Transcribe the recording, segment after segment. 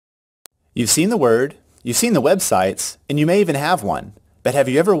You've seen the word, you've seen the websites, and you may even have one. But have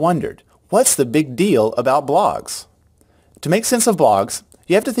you ever wondered, what's the big deal about blogs? To make sense of blogs,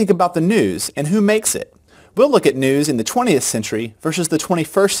 you have to think about the news and who makes it. We'll look at news in the 20th century versus the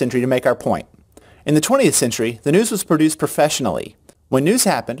 21st century to make our point. In the 20th century, the news was produced professionally. When news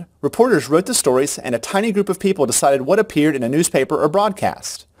happened, reporters wrote the stories and a tiny group of people decided what appeared in a newspaper or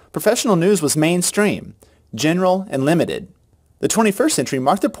broadcast. Professional news was mainstream, general, and limited. The 21st century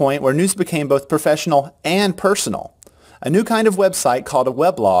marked the point where news became both professional and personal. A new kind of website called a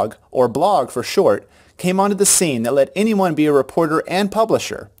weblog, or blog for short, came onto the scene that let anyone be a reporter and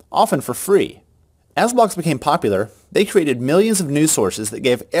publisher, often for free. As blogs became popular, they created millions of news sources that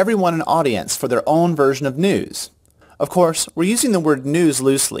gave everyone an audience for their own version of news. Of course, we're using the word news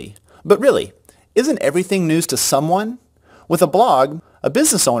loosely, but really, isn't everything news to someone? With a blog, a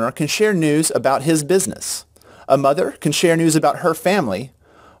business owner can share news about his business. A mother can share news about her family,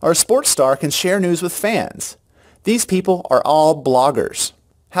 or a sports star can share news with fans. These people are all bloggers.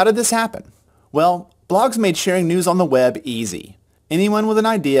 How did this happen? Well, blogs made sharing news on the web easy. Anyone with an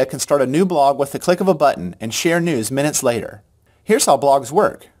idea can start a new blog with the click of a button and share news minutes later. Here's how blogs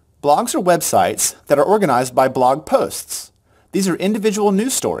work. Blogs are websites that are organized by blog posts. These are individual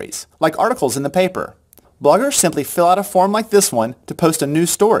news stories, like articles in the paper. Bloggers simply fill out a form like this one to post a new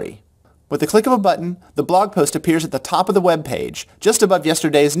story. With the click of a button, the blog post appears at the top of the web page, just above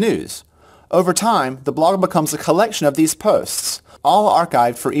yesterday's news. Over time, the blog becomes a collection of these posts, all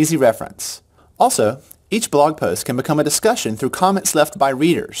archived for easy reference. Also, each blog post can become a discussion through comments left by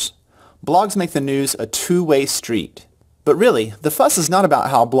readers. Blogs make the news a two-way street. But really, the fuss is not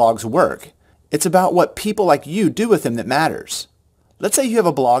about how blogs work. It's about what people like you do with them that matters. Let's say you have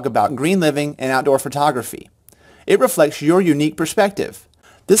a blog about green living and outdoor photography. It reflects your unique perspective.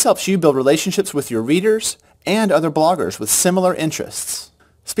 This helps you build relationships with your readers and other bloggers with similar interests.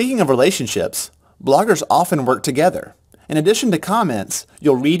 Speaking of relationships, bloggers often work together. In addition to comments,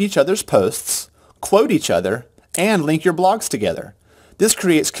 you'll read each other's posts, quote each other, and link your blogs together. This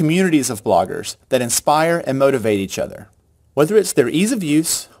creates communities of bloggers that inspire and motivate each other. Whether it's their ease of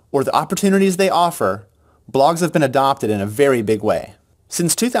use or the opportunities they offer, blogs have been adopted in a very big way.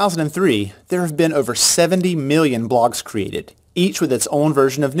 Since 2003, there have been over 70 million blogs created, each with its own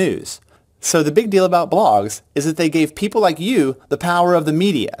version of news. So the big deal about blogs is that they gave people like you the power of the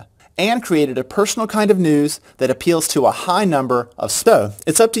media and created a personal kind of news that appeals to a high number of. So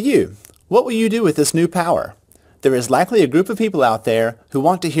it's up to you. What will you do with this new power? There is likely a group of people out there who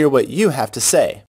want to hear what you have to say.